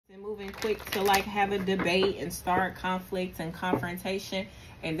And moving quick to like have a debate and start conflict and confrontation,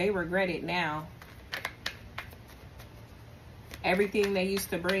 and they regret it now. Everything that used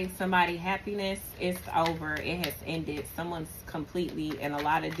to bring somebody happiness, it's over. It has ended. Someone's completely in a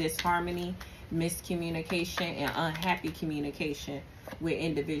lot of disharmony, miscommunication, and unhappy communication with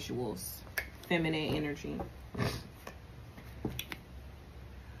individuals. Feminine energy.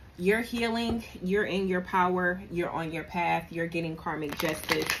 You're healing. You're in your power. You're on your path. You're getting karmic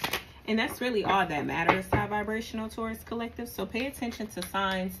justice. And that's really all that matters, high vibrational Taurus collective. So pay attention to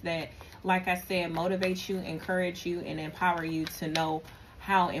signs that, like I said, motivate you, encourage you, and empower you to know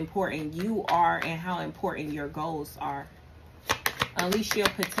how important you are and how important your goals are. Unleash your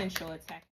potential. Attack.